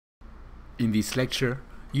In this lecture,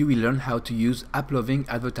 you will learn how to use Applovin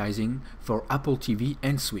advertising for Apple TV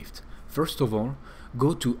and Swift. First of all,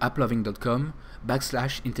 go to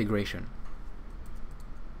applovin.com/integration.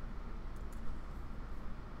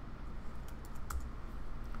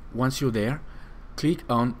 Once you're there, click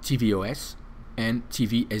on TVOS and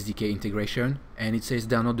TV SDK integration, and it says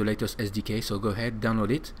download the latest SDK, so go ahead, download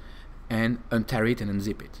it and untar it and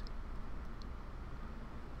unzip it.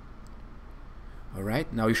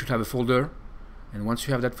 Alright, now you should have a folder, and once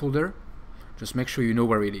you have that folder, just make sure you know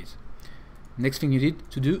where it is. Next thing you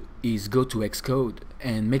need to do is go to Xcode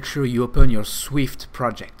and make sure you open your Swift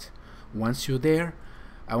project. Once you're there,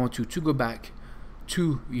 I want you to go back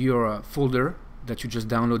to your folder that you just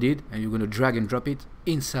downloaded, and you're going to drag and drop it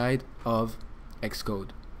inside of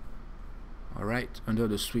Xcode. Alright, under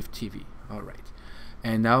the Swift TV. Alright,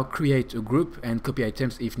 and now create a group and copy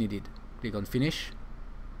items if needed. Click on finish.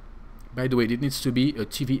 By the way, it needs to be a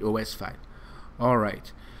TVOS file.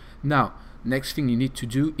 Alright, now next thing you need to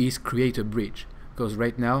do is create a bridge, because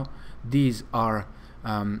right now these are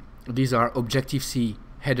Objective-C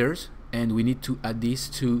headers, and we need to add this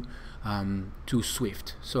to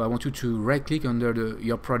Swift. So I want you to right click under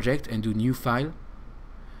your project and do new file,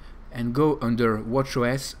 and go under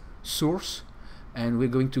WatchOS source, and we're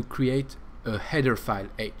going to create a header file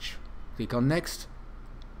H. Click on next,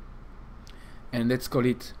 and let's call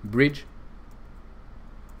it bridge,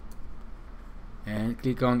 and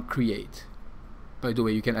click on create. By the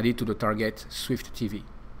way, you can add it to the target Swift TV.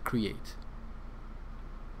 Create.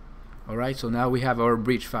 Alright, so now we have our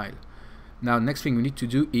bridge file. Now next thing we need to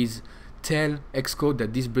do is tell Xcode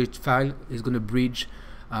that this bridge file is going to bridge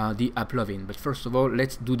the Applovin. But first of all,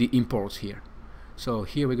 let's do the imports here. So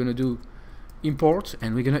here we're going to do import,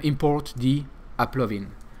 and we're going to import the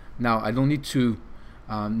Applovin. Now I don't need to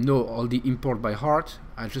know all the import by heart.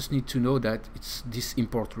 I just need to know that it's this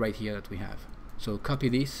import right here that we have. So copy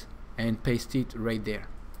this and paste it right there.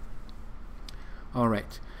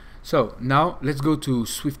 Alright, so now let's go to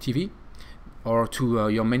Swift TV, or to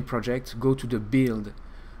your main project. Go to the build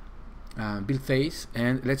phase,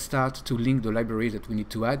 and let's start to link the libraries that we need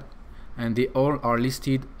to add, and they all are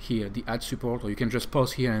listed here. The add support, or you can just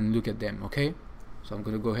pause here and look at them. Okay, so I'm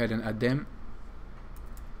going to go ahead and add them.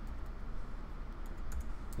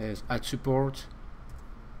 There's add support,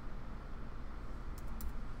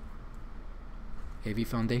 AV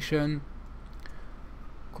Foundation,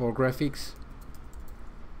 Core Graphics,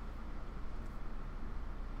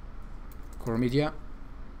 Core Media,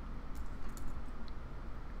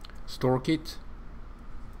 Store Kit,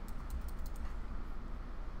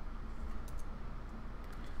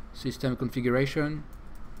 System Configuration,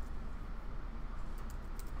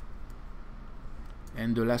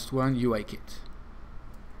 and the last one, UI Kit.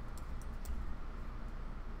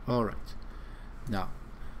 Alright, now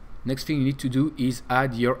next thing you need to do is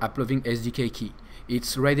add your Applovin SDK key.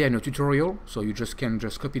 It's right there in a tutorial, so you can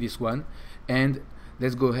just copy this one, and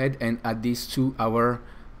let's go ahead and add this to our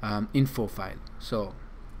info file. So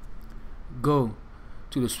go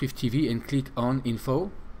to the Swift TV and click on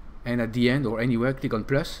info, and at the end or anywhere click on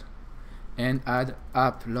plus and add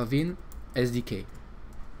Applovin SDK.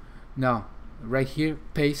 Now right here,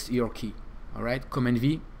 paste your key. Alright, Command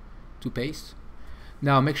V to paste.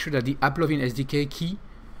 Now make sure that the Applovin SDK key,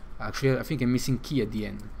 actually I think I'm missing key at the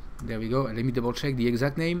end. There we go, and let me double check the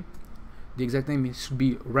exact name. The exact name should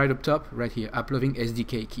be right up top, right here, Applovin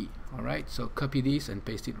SDK key. Alright, so copy this and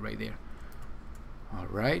paste it right there.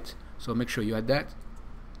 Alright, so make sure you add that.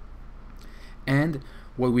 And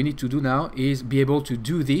what we need to do now is be able to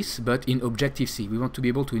do this, but in Objective-C. We want to be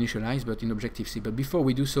able to initialize, but in Objective-C. But before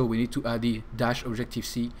we do so, we need to add the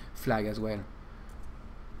 -Objective-C flag as well.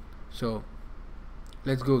 So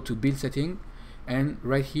let's go to build setting, and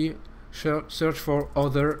right here search for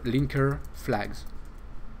other linker flags,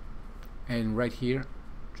 and right here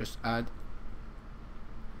just add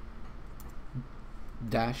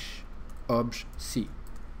 -Obj-C.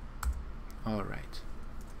 Alright,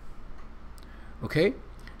 okay,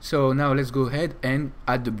 so now let's go ahead and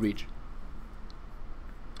add the bridge.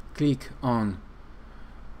 Click on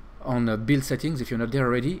build settings if you're not there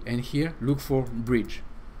already, and here look for bridge.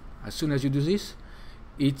 As soon as you do this,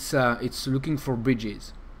 it's looking for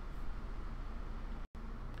bridges.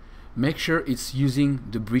 Make sure it's using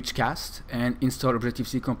the bridge cast, and install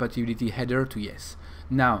Objective-C compatibility header to yes.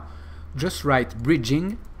 Now just write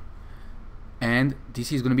bridging, and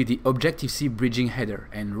this is going to be the Objective-C bridging header,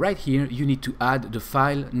 and right here you need to add the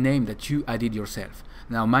file name that you added yourself.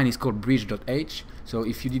 Now mine is called bridge.h, so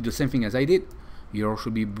if you did the same thing as I did, yours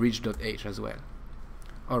should be bridge.h as well.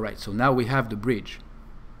 Alright, so now we have the bridge.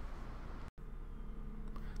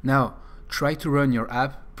 Now try to run your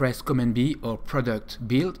app, press Command B or product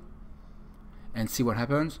build and see what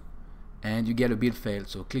happens, and you get a build fail.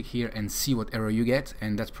 So click here and see what error you get,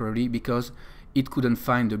 and that's probably because it couldn't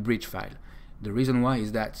find the bridge file. The reason why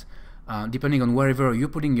is that depending on wherever you're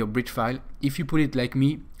putting your bridge file, if you put it like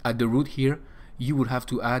me at the root here, you would have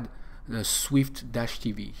to add the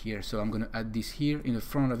Swift-TV here. So I'm going to add this here in the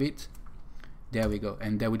front of it. There we go,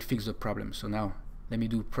 and that would fix the problem. So now let me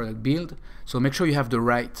do product build. So make sure you have the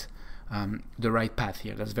right path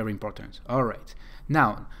here. That's very important. All right.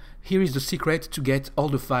 Now here is the secret to get all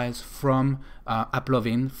the files from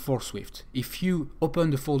Applovin for Swift. If you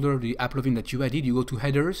open the folder, the Applovin that you added, you go to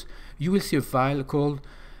headers, you will see a file called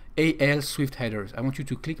AL Swift headers. I want you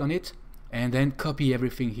to click on it and then copy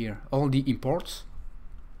everything here, all the imports,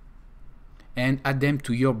 and add them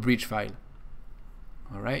to your bridge file.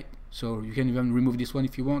 All right. So you can even remove this one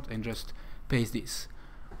if you want and just paste this.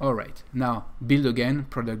 All right. Now build again,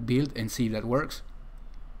 product build, and see if that works.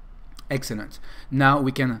 Excellent. Now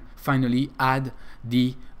we can finally add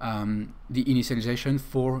the initialization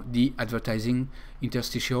for the advertising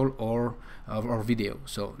interstitial or video.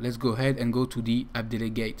 So let's go ahead and go to the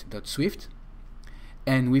appdelegate.swift,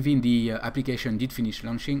 and within the application did finish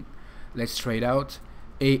launching, let's try it out.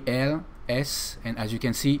 ALS, and as you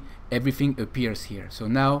can see, everything appears here. So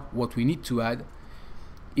now what we need to add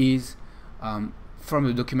is from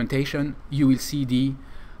the documentation you will see the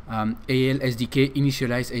AL SDK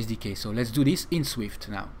Initialize SDK. So let's do this in Swift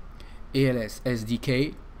now. ALS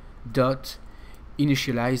SDK dot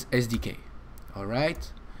Initialize SDK. All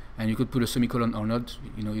right, and you could put a semicolon or not.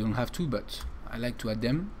 You know, you don't have to, but I like to add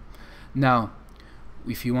them. Now,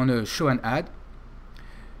 if you want to show and add,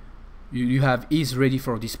 you have is ready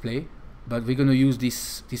for display, but we're going to use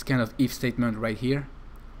this kind of if statement right here,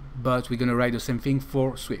 but we're going to write the same thing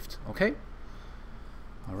for Swift. Okay.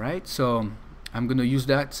 All right, so I'm going to use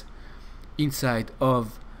that inside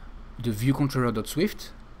of the view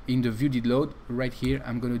controller.swift. In the view did load right here,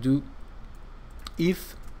 I'm going to do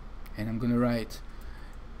if, and I'm going to write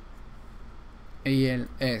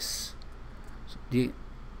ALS, so the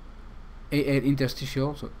AL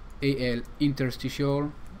interstitial, so AL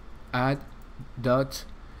interstitial add dot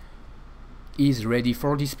is ready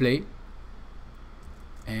for display,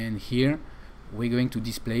 and here we're going to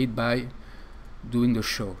display it by doing the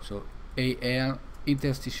show. So AL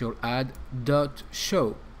interstitial add dot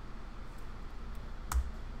show.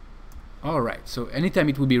 Alright, so anytime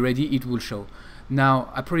it will be ready, it will show.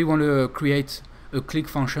 Now I probably want to create a click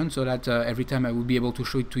function so that every time I will be able to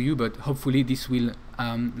show it to you, but hopefully this will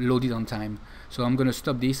load it on time. So I'm going to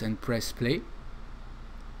stop this and press play,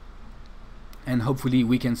 and hopefully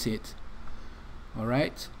we can see it.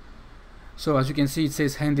 Alright, so as you can see, it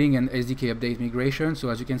says handling and SDK update migration. So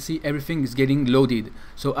as you can see, everything is getting loaded.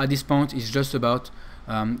 So at this point it's just about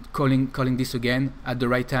calling this again at the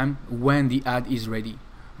right time when the ad is ready.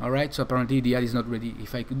 Alright, so apparently the ad is not ready.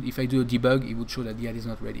 If I do a debug, it would show that the ad is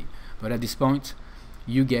not ready. But at this point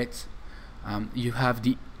you get you have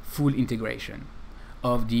the full integration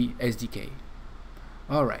of the SDK.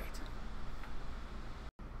 Alright,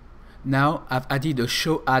 now I've added a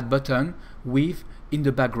show ad button with in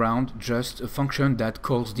the background just a function that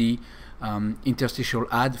calls the interstitial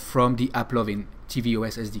ad from the Applovin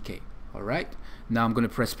TVOS SDK. Alright, now I'm going to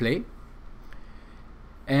press play,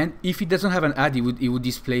 and if it doesn't have an ad, it would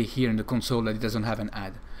display here in the console that it doesn't have an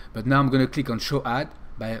ad. But now I'm going to click on show ad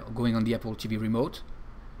by going on the Apple TV remote,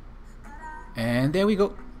 and there we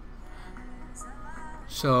go.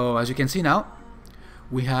 So as you can see now,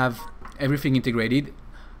 we have everything integrated.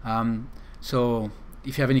 So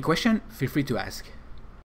if you have any question, feel free to ask.